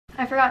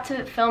forgot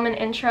to film an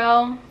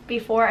intro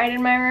before I did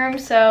my room,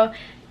 so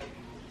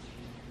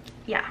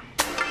yeah.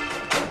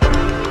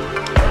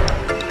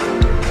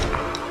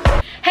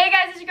 Hey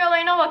guys, it's your girl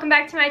Lena. Welcome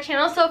back to my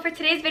channel. So for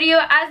today's video,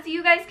 as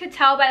you guys could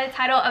tell by the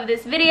title of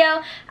this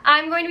video,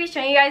 I'm going to be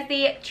showing you guys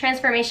the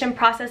transformation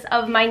process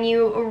of my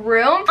new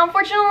room.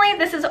 Unfortunately,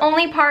 this is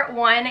only part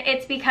 1.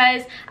 It's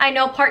because I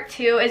know part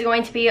 2 is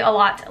going to be a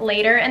lot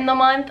later in the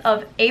month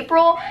of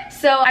April.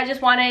 So I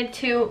just wanted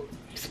to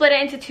split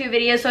it into 2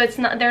 videos, so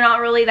they're not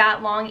really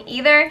that long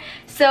either.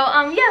 So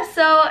yeah,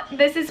 so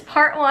this is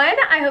part 1.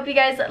 I hope you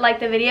guys like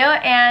the video,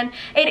 and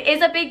it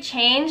is a big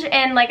change,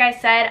 and like I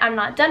said, I'm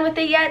not done with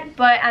it yet,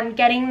 but I'm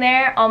getting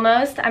there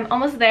almost. I'm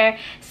almost there.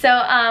 So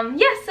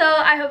yeah, so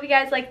I hope you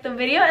guys like the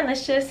video, and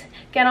let's just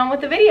get on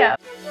with the video.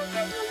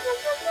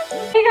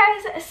 Hey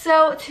guys,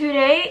 so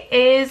today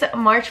is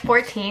March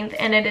 14th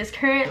and it is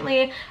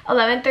currently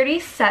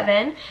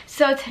 11:37.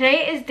 So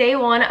today is day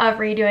 1 of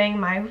redoing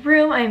my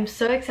room. I am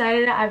so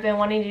excited. I've been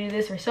wanting to do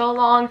this for so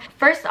long.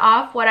 First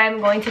off, what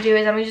I'm going to do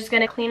is I'm just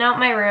going to clean out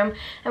my room.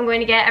 I'm going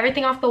to get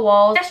everything off the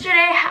walls.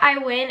 Yesterday I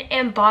went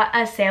and bought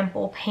a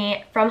sample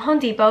paint from Home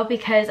Depot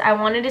because I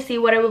wanted to see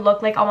what it would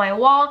look like on my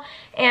wall,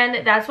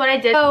 and that's what I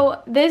did.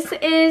 So this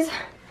is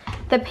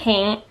the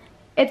paint.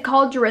 It's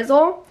called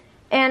Drizzle,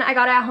 and I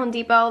got it at Home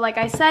Depot, like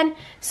I said.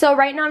 So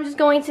right now I'm just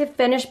going to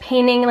finish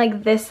painting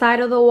like this side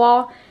of the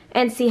wall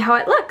and see how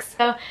it looks.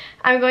 So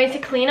I'm going to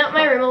clean up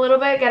my room a little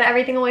bit, get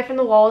everything away from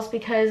the walls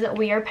because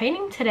we are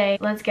painting today.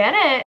 Let's get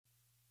it.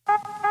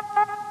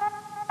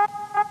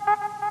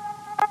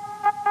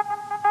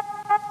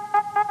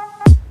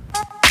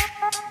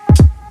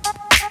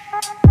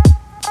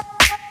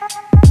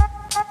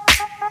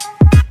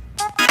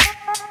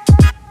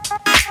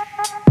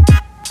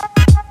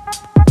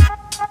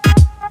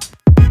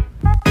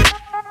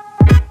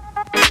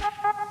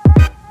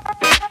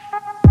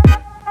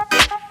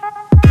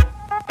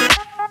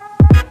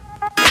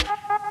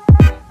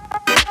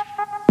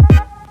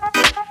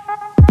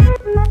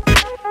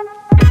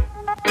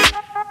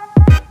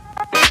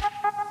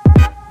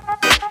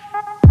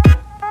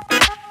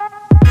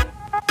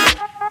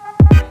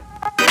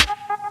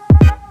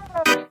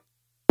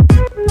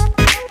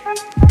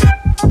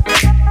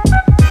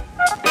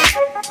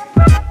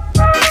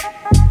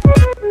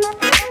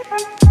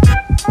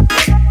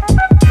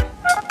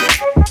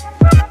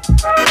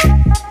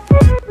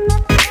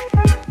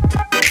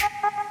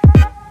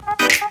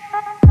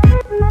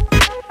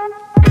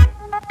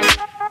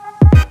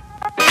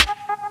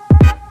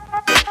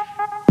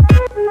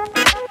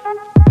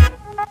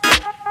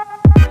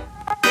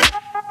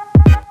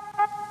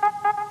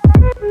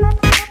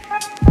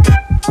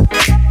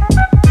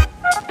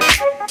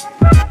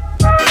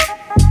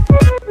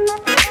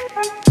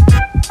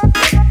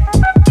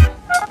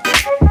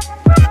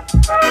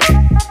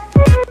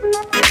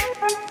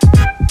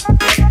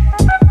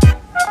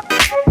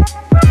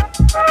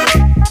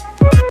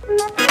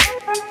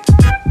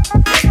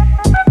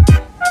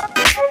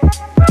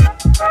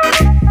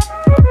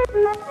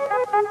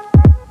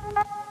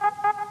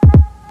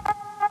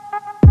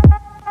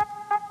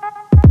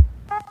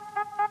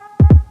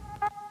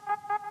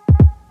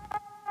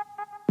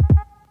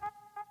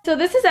 So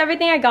this is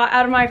everything I got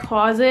out of my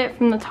closet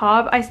from the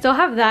top. I still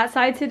have that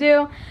side to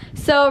do.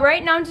 So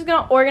right now I'm just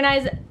gonna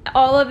organize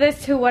all of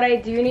this to what I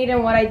do need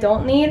and what I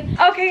don't need.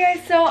 Okay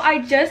guys, so I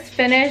just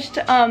finished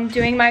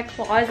doing my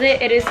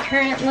closet. It is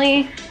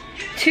currently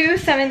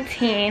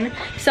 2:17.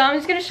 So I'm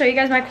just gonna show you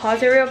guys my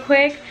closet real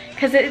quick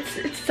because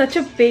it's such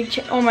a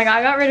big oh my god,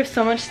 I got rid of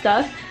so much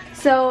stuff.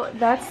 So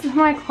that's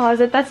my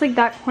closet. That's like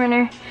that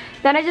corner.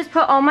 Then I just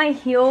put all my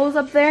heels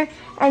up there,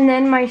 and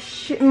then my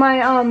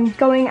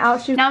going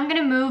out shoes. Now I'm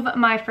gonna move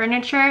my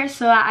furniture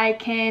so that I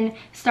can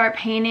start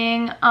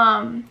painting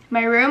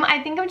my room. I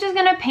think I'm just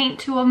gonna paint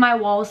 2 of my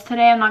walls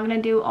today. I'm not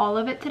gonna do all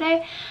of it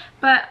today,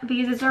 but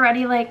because it's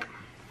already like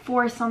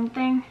 4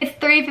 something. It's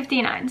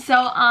 3:59,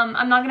 so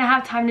I'm not gonna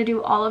have time to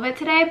do all of it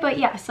today. But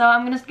yeah, so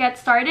I'm gonna get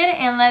started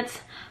and let's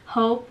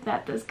hope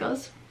that this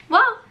goes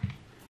well.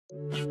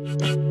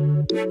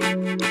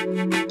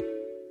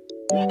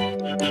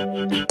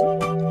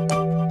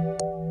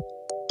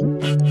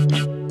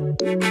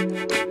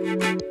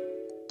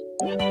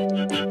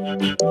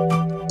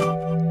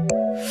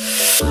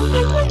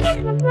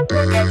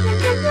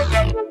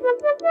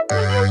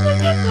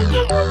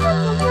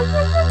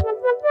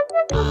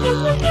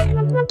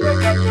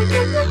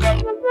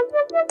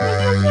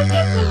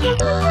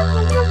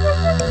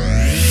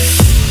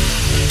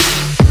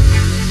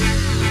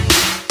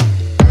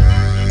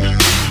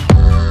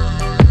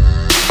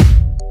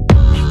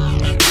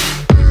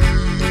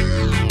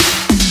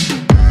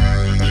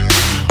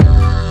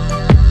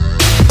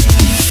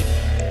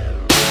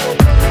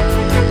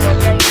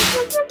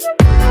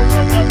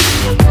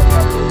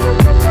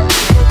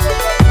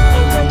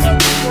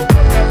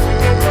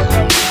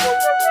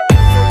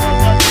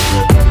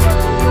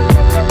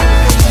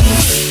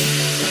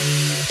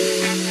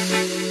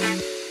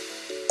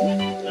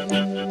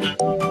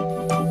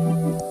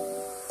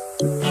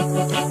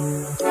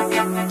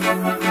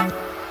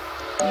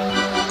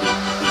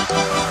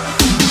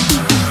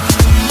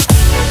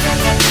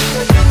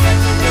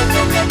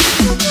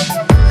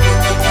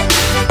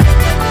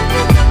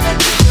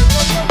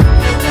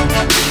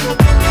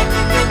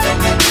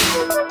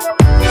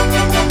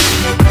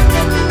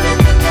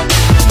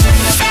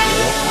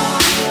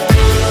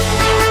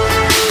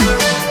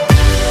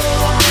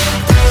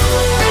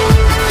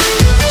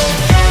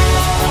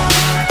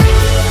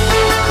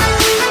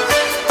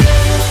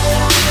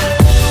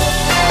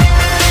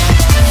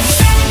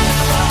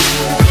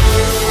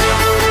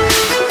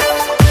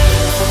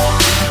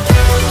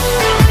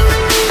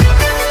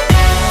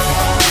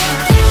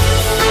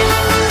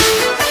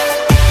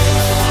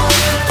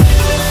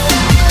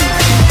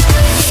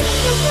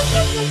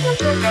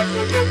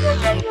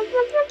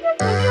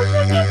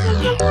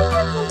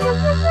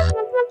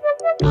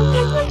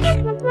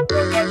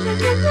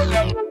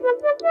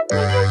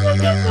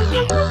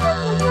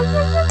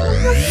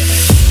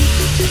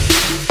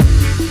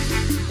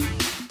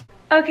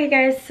 Okay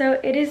guys, so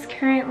it is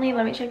currently,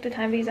 let me check the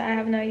time because I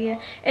have no idea.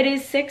 It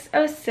is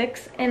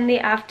 6:06 in the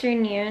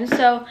afternoon.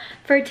 So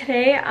for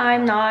today,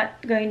 I'm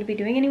not going to be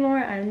doing anymore.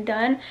 I'm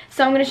done.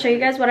 So I'm going to show you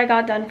guys what I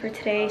got done for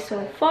today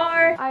so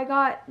far. I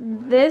got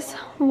this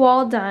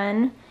wall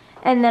done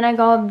and then I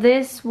got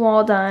this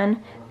wall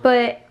done.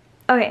 But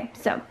okay,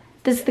 so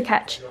this is the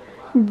catch.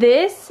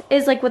 This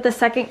is like with the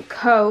second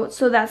coat,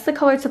 so that's the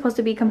color it's supposed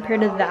to be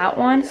compared to that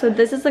one. So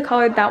this is the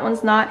color, that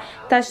one's not.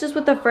 That's just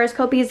with the first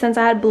coat because since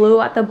I had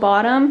blue at the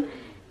bottom,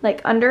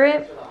 like under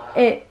it,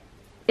 it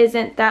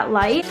isn't that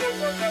light.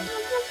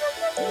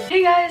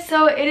 Hey guys,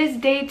 so it is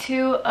day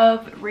 2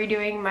 of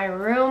redoing my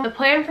room. The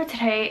plan for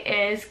today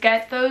is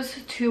get those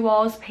 2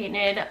 walls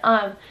painted,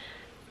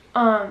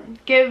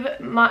 give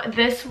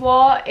this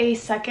wall a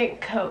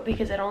second coat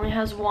because it only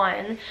has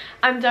one.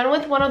 I'm done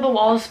with one of the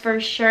walls for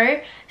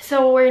sure,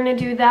 so we're gonna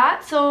do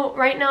that. So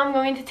right now I'm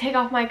going to take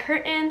off my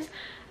curtains.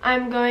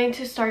 I'm going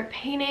to start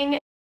painting.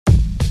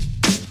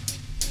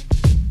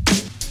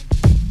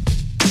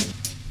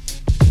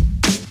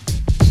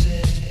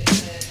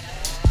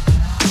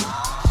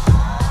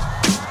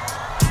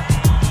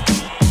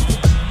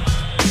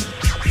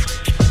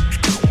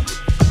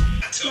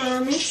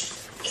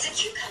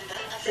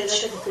 Que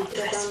estoy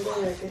tratando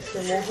de que se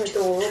moje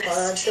todo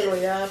para dártelo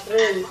ya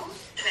ready.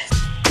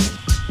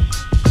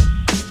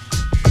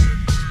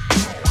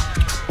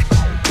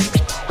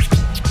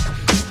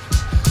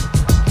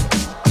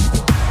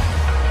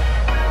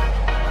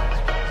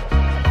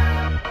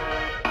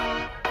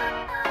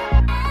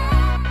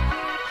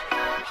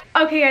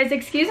 Okay guys,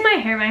 excuse my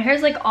hair. My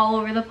hair's like all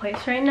over the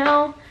place right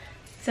now.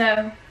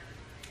 So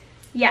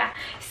yeah.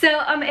 So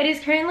it is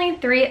currently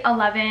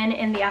 3:11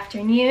 in the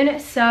afternoon.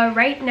 So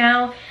right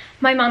now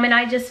my mom and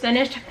I just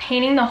finished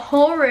painting the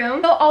whole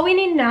room. So all we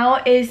need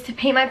now is to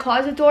paint my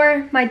closet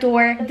door, my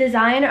door,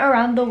 design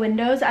around the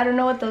windows. I don't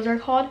know what those are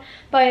called,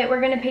 but we're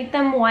gonna paint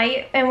them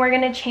white and we're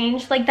gonna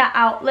change like the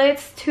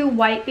outlets to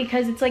white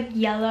because it's like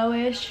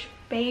yellowish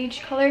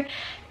beige color.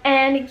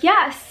 And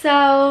yeah,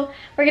 so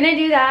we're gonna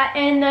do that,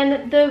 and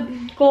then the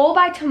goal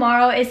by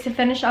tomorrow is to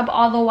finish up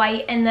all the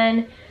white and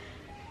then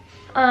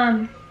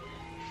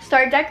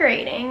start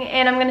decorating.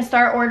 And I'm gonna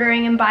start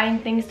ordering and buying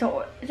things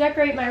to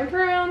decorate my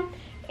room.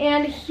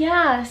 And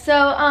yeah,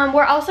 so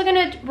we're also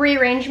gonna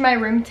rearrange my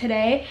room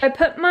today. I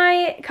put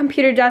my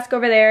computer desk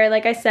over there,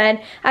 like I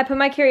said. I put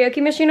my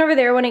karaoke machine over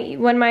there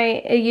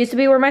it used to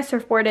be where my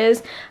surfboard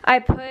is. I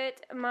put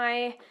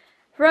my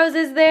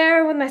roses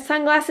there with my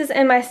sunglasses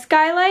and my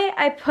skylight.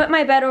 I put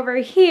my bed over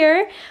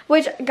here,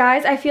 which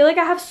guys, I feel like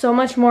I have so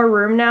much more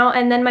room now.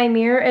 And then my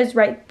mirror is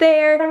right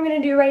there. What I'm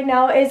gonna do right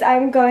now is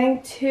I'm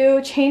going to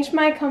change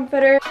my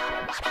comforter.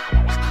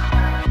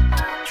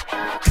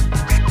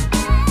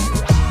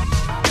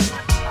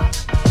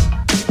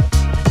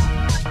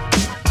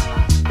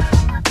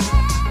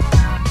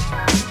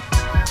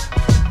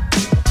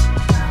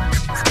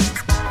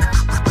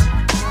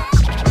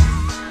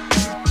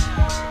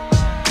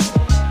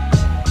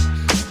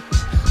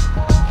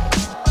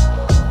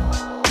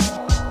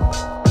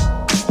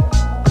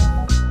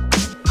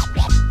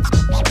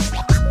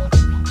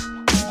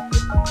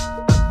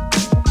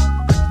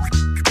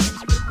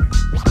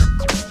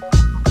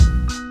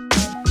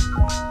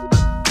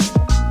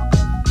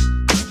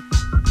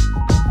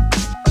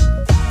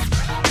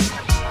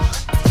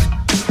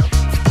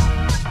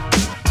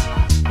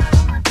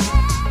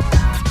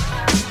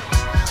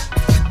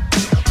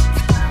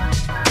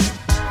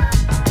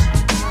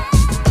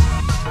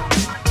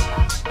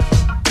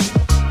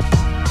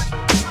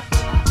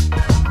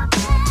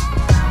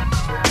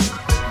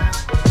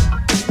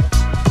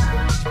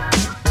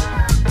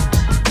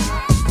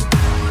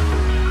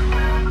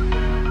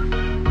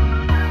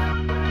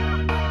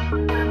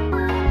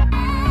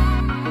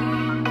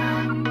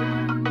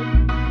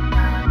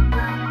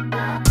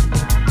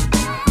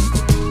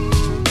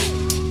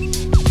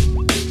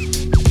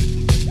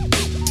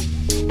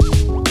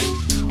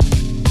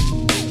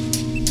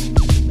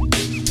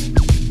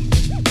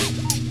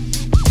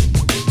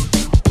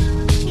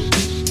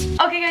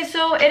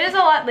 So it is a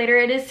lot later.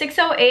 It is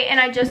 6:08 and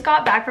I just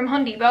got back from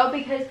Home Depot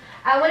because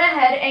I went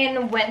ahead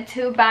and went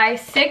to buy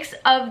 6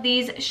 of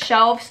these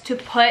shelves to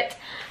put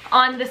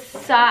on the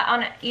side,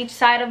 on each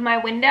side of my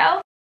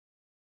window.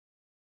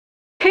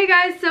 Hey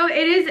guys, so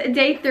it is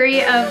day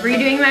 3 of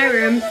redoing my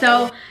room.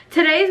 So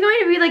today is going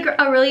to be like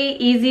a really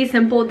easy,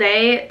 simple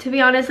day. To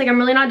be honest, like I'm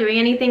really not doing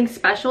anything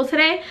special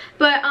today.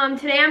 But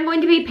today I'm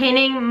going to be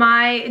painting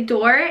my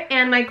door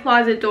and my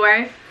closet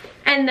door.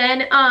 And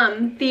then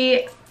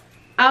the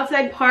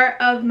outside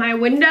part of my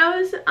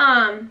windows.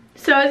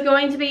 So it's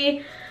going to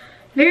be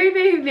very,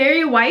 very,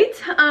 very white.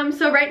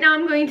 So right now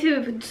I'm going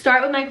to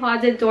start with my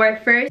closet door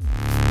first.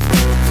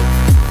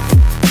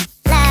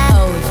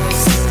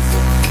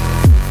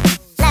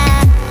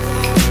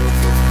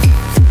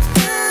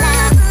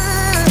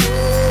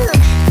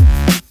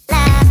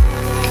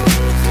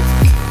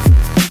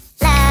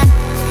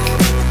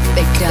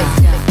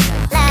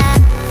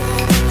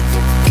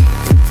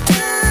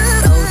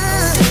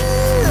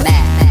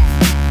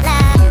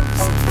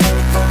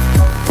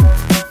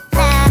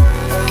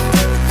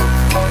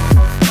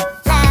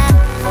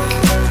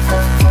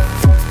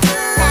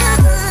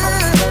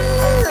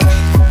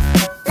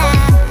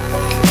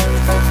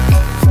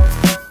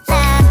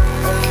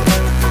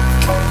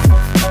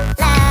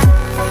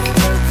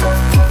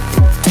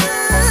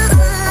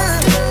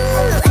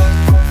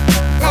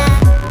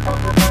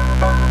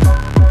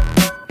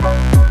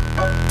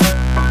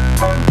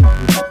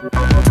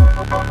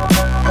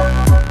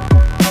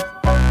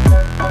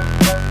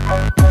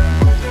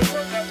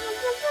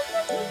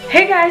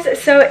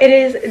 it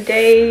is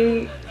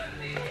day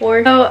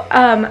 4. So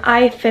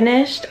I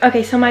finished.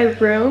 Okay, so my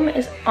room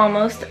is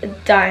almost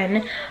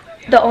done.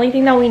 The only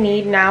thing that we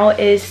need now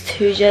is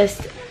to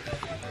just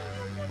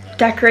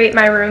decorate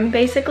my room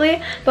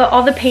basically, but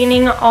all the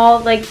painting, all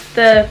like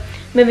the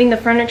moving the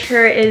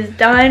furniture is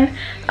done.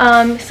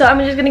 So I'm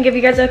just gonna give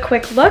you guys a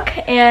quick look,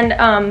 and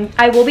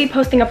I will be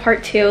posting a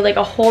part 2, like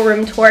a whole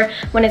room tour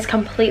when it's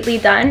completely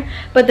done,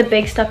 but the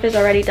big stuff is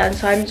already done.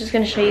 So I'm just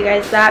gonna show you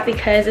guys that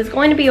because it's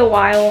going to be a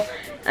while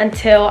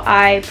until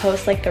I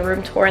post like the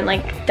room tour and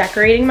like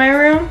decorating my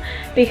room,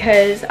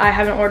 because I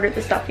haven't ordered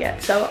the stuff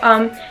yet. So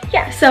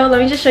yeah, so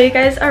let me just show you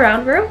guys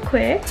around real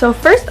quick. So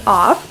first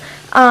off,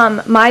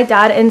 my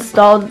dad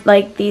installed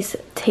like these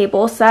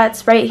table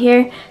sets right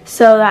here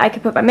so that I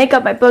could put my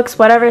makeup, my books,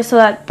 whatever, so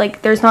that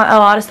like there's not a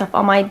lot of stuff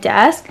on my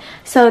desk.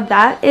 So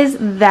that is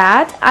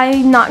that.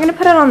 I'm not gonna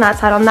put it on that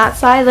side. On that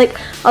side, like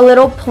a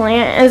little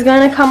plant is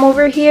gonna come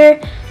over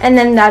here, and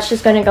then that's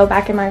just gonna go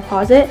back in my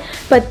closet.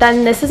 But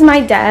then this is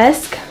my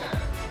desk.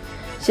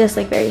 It's just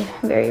like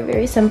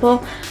very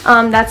simple.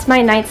 That's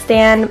my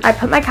nightstand. I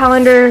put my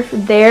calendar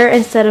there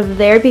instead of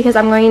there because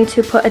I'm going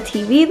to put a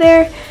TV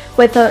there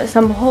with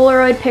some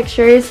Polaroid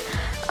pictures.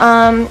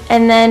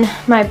 And then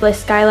my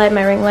Bliss skylight,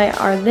 my ring light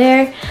are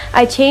there.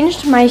 I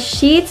changed my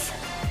sheets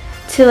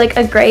to like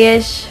a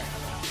grayish,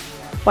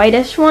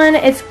 whitish one.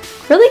 It's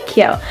really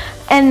cute.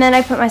 And then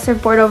I put my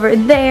surfboard over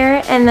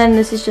there, and then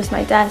this is just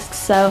my desk.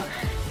 So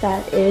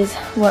that is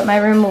what my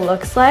room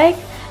looks like.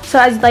 So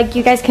as like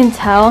you guys can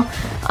tell,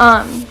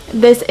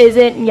 this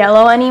isn't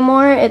yellow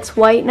anymore, it's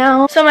white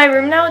now. So my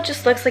room now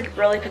just looks like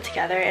really put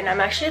together, and I'm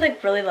actually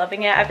like really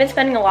loving it. I've been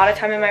spending a lot of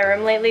time in my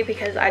room lately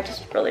because I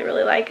just really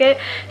like it.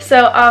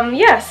 So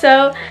yeah,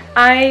 so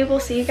I will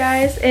see you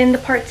guys in the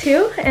part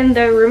 2 and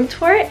the room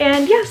tour.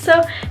 And yeah,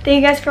 so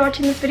thank you guys for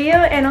watching this video,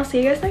 and I'll see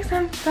you guys next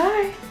time.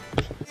 Bye.